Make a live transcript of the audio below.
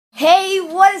Hey,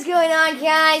 what is going on,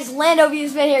 guys? Lando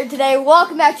Viewsman here today.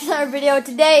 Welcome back to another video.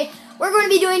 Today, we're going to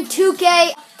be doing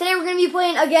 2K. Today, we're going to be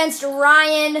playing against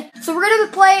Ryan. So, we're going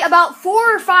to play about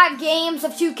 4 or 5 games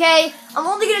of 2K. I'm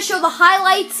only going to show the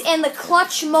highlights and the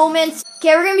clutch moments.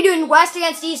 Okay, we're going to be doing West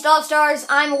against East All-Stars.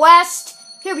 I'm West.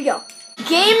 Here we go.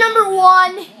 Game number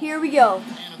 1. Here we go.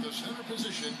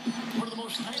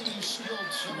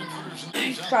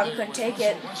 Probably couldn't take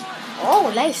it.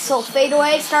 Oh, nice little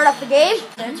fadeaway. Start off the game.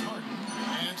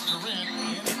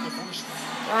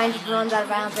 Ryan just runs out of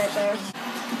bounds right there.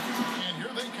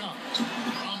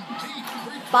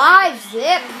 5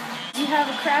 zip. You have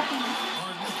a crappy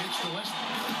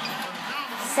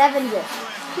 7 zip.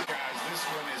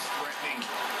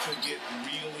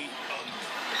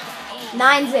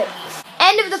 9 zip.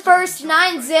 End of the first.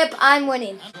 9 zip. I'm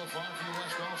winning.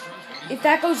 If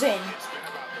that goes in.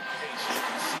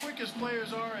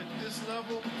 Players are at this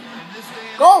level in this day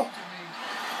and go. Age,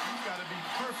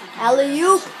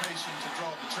 Alley-oop.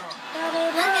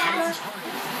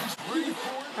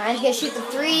 Ryan's gonna shoot the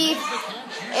 3.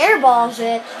 Airballs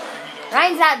it.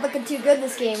 Ryan's not looking too good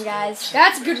this game, guys.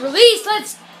 That's a good release.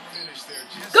 Let's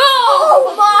go!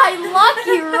 Oh my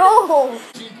lucky roll.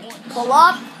 Pull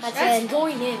up. That's in.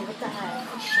 Going in. What the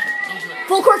heck?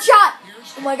 Full court shot.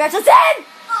 Oh my gosh, that's in!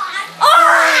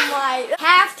 Oh my!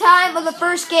 Halftime of the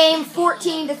first game,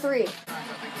 14-3.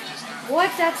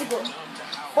 What? That's a goal.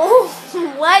 Oh,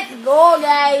 let's go,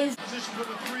 guys.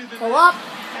 Pull up.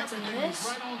 That's a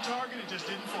miss.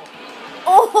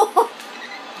 Oh!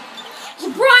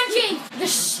 LeBron James, the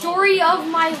story of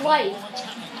my life.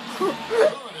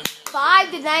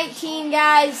 5-19,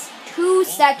 guys. 2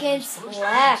 seconds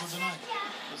left.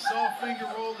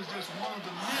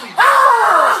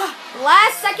 Ah!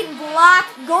 Last second block,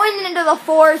 going into the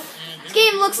 4th. This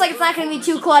game looks like it's not going to be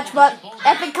too clutch, but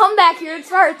epic comeback here, it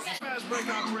starts.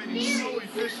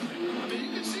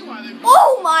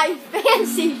 Oh my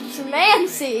fancy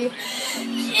schmancy.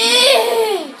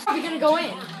 Probably going to go in.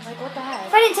 Like, what the heck?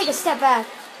 If I didn't take a step back.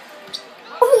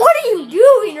 What are you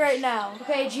doing right now?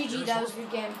 Okay, GG, that was a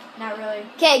good game. Not really.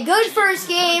 Okay, good first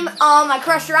game. I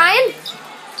crushed Ryan.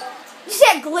 You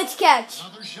said glitch catch.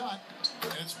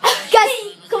 Guys,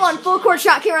 come on, full court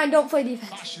shot. Okay, Ryan, don't play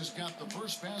defense.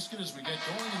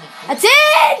 That's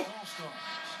it!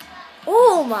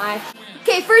 Oh my.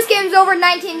 Okay, first game's over,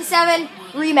 19-7.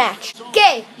 Rematch.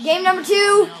 Okay, game number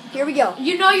 2. Here we go.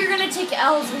 You know you're going to take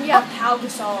L's when you have Pau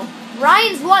Gasol.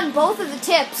 Ryan's won both of the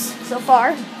tips so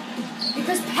far.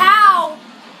 Because Pau.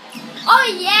 Oh,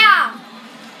 yeah.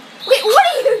 Wait, what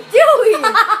are you doing?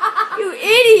 You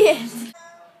idiot.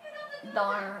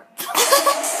 Darn.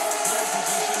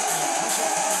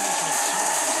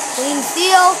 Clean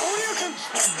steal.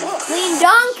 Clean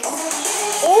dunk.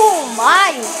 Oh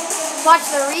my. Watch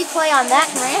the replay on that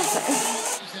transfer.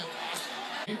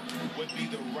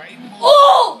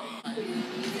 Oh!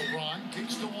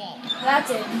 That's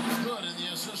it.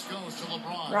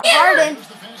 Harden.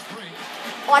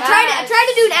 Oh, I tried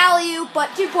to do an alley-oop,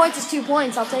 but 2 points is 2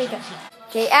 points. I'll take it.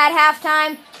 Okay, at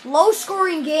halftime,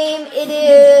 low-scoring game. It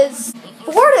is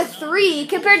 4-3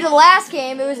 compared to the last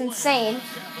game. It was insane.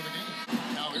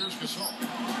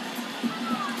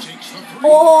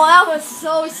 Oh, that was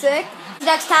so sick.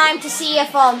 Next time to see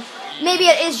if maybe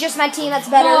it is just my team that's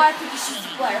better. No, I think it's just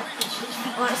the player.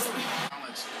 Honestly.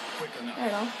 I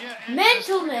don't know.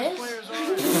 Mentalness.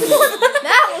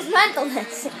 That was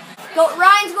mentalness.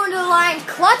 Ryan's going to the line.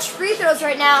 Clutch free throws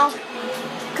right now.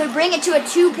 Could bring it to a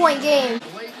 2-point game.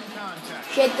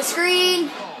 Shake the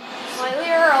screen. Slightly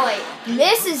early.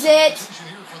 Misses it.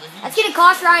 That's going to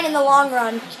cost Ryan in the long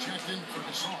run.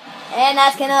 And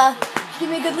that's going to give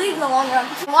me a good lead in the long run.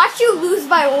 Watch you lose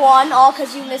by 1, all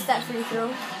because you missed that free throw.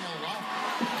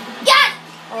 Yes!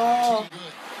 Oh.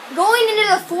 Going into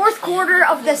the 4th quarter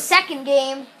of the second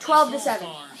game, 12-7.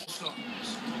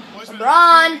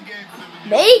 LeBron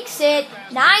makes it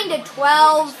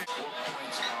 9-12.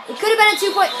 It could have been a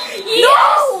 2-point. Yes!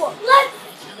 No!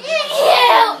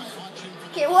 Yeah!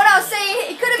 Okay, what I was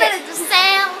saying, it could have been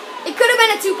it could have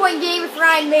been a 2-point game if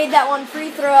Ryan made that one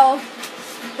free throw.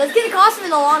 That's gonna cost him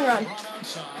in the long run.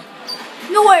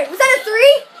 No way, was that a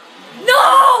 3?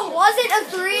 No! Was it a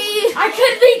 3? I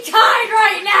could be tied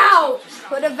right now!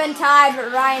 Could have been tied,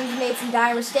 but Ryan's made some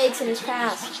dire mistakes in his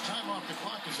past.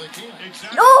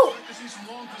 No!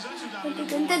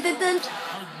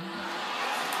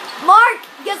 Mark,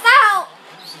 gets out!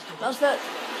 That's it.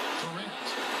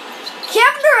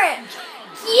 Kevin Durant!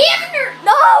 Kevin Durant!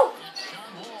 No!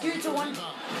 Dude, it's a 1.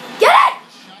 Get it!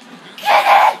 Get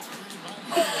it!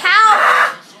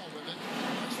 How?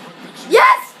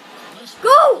 Yes!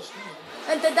 Go!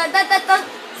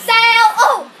 Sail!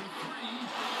 Oh!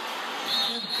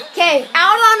 Okay,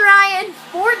 out on Ryan.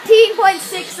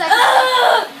 14.6 seconds. I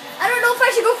don't know if I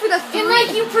should go for the 3. And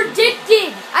like you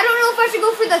predicted. I don't know if I should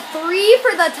go for the 3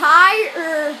 for the tie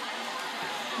or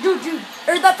the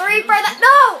 3 for the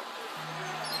no.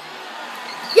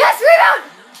 Yes, rebound.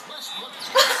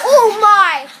 Oh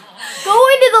my! Go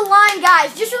into the line,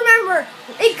 guys. Just remember,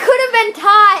 it could have been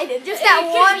tied. Just that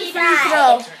one free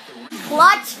throw.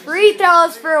 Clutch free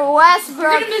throws for Westbrook.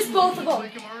 You're gonna miss both of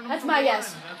them. That's my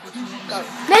guess.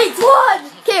 Make one.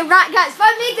 Okay, right, guys. If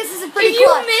I make this, is a pretty If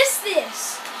clutch. you miss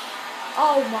this,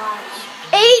 oh my!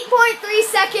 8.3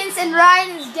 seconds, and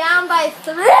Ryan is down by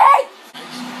 3.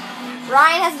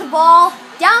 Ryan has the ball,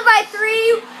 down by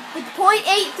 3 with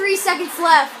 0.83 seconds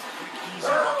left.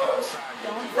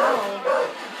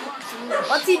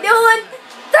 What's he doing?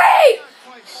 3!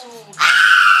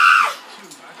 Ah!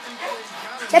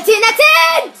 That's in, that's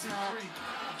in!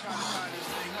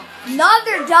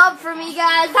 Another dub for me,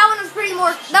 guys. That one was pretty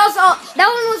more, that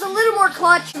one was a little more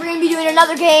clutch. We're going to be doing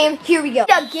another game. Here we go.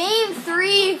 Game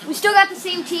 3. We still got the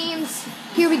same teams.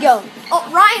 Here we go. Oh,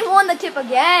 Ryan won the tip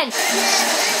again.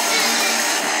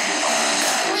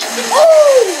 Oh!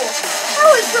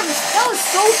 That was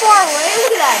so far away.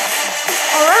 Look at that.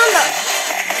 Around the,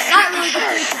 not really the 3.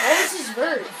 Oh, this is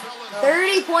vert.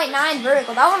 30.9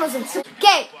 vertical. That one was insane.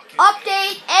 Okay,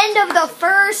 update. End of the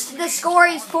first. The score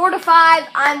is 4-5.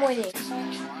 I'm winning.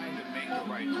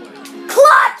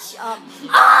 Clutch!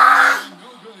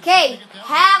 Okay,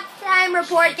 halftime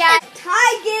report, guys.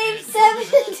 Tie game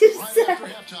 7-7.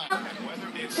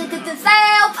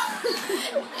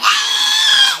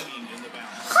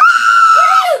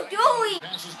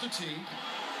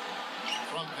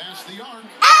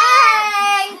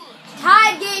 Hey!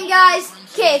 Tied game, guys.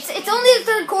 Okay, it's only the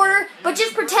 3rd quarter, but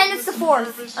just pretend it's the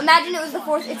 4th. Imagine it was the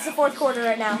 4th. It's the 4th quarter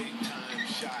right now.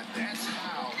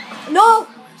 No!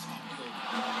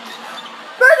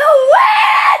 For the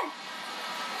win!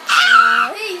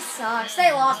 He sucks.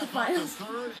 They lost the finals.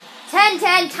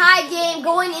 10-10 tie game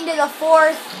going into the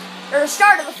 4th, or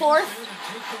start of the 4th.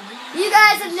 You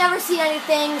guys have never seen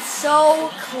anything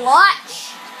so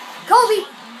clutch. Kobe.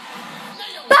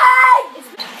 Bang!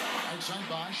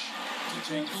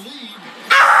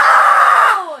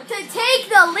 Ow! To take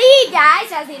the lead,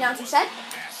 guys, as the announcer said.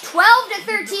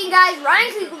 12-13, guys.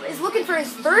 Ryan is looking for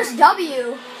his first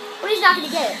W, but he's not going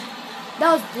to get it.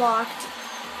 That was blocked.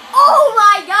 Oh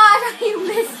my gosh, you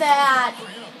missed that.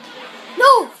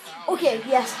 No. Okay,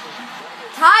 yes.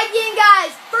 Tied game,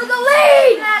 guys, for the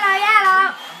lead.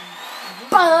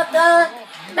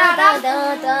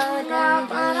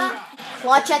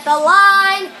 Clutch at the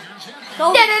line.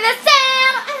 Go.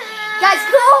 Guys,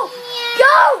 go.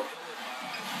 Go.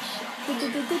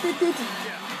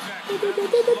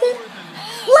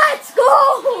 Let's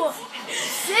go.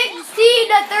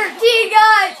 16-13,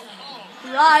 guys.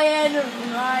 Ryan.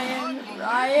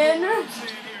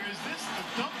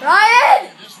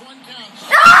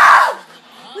 No!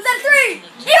 Was that 3?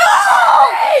 No!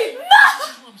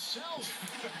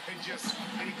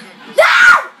 No!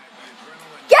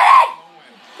 Get it!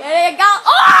 Get it, go!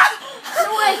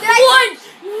 Oh! Wait, did I?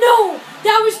 No,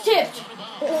 that was tipped.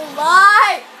 Oh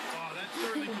my!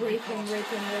 Raping.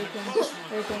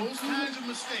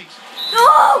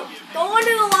 No! Go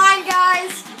into the line,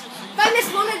 guys. If I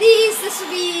miss one of these, this would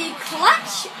be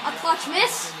clutch. A clutch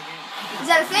miss. Is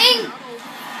that a thing?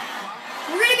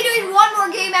 We're going to be doing one more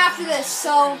game after this,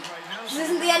 so this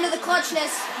isn't the end of the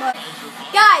clutchness. But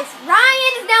guys,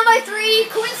 Ryan is down by 3.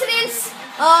 Coincidence?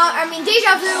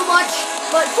 Deja vu much.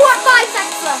 But 5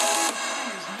 seconds left.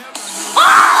 Oh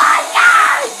my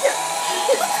God!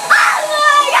 Oh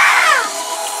my God!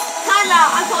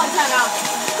 Timeout. I'm calling timeout.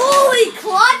 Holy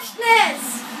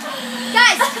clutchness!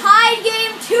 Guys, tied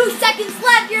game. 2 seconds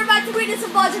left. You're about to witness a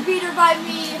buzzer beater by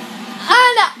me.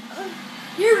 And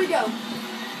here we go.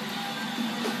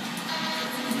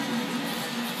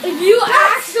 If you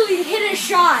actually hit a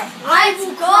shot, I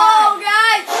will go,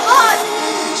 guys.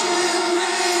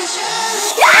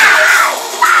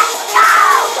 Yes! Let's go!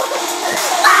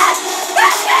 Let's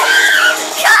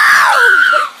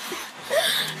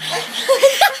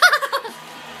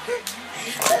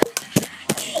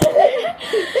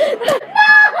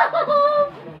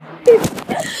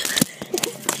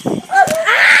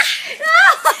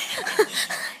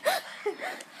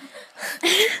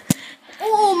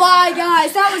Oh my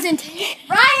guys, that was intense.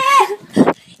 Ryan!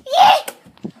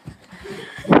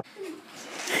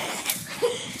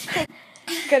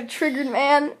 Got triggered,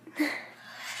 man.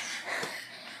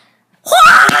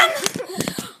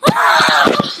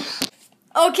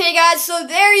 Okay guys, so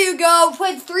there you go.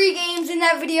 Played 3 games in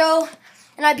that video,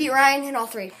 and I beat Ryan in all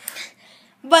 3.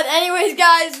 But anyways,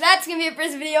 guys, that's going to be it for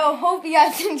this video. Hope you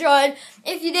guys enjoyed.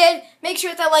 If you did, make sure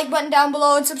to hit that like button down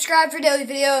below and subscribe for daily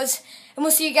videos. And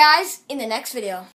we'll see you guys in the next video.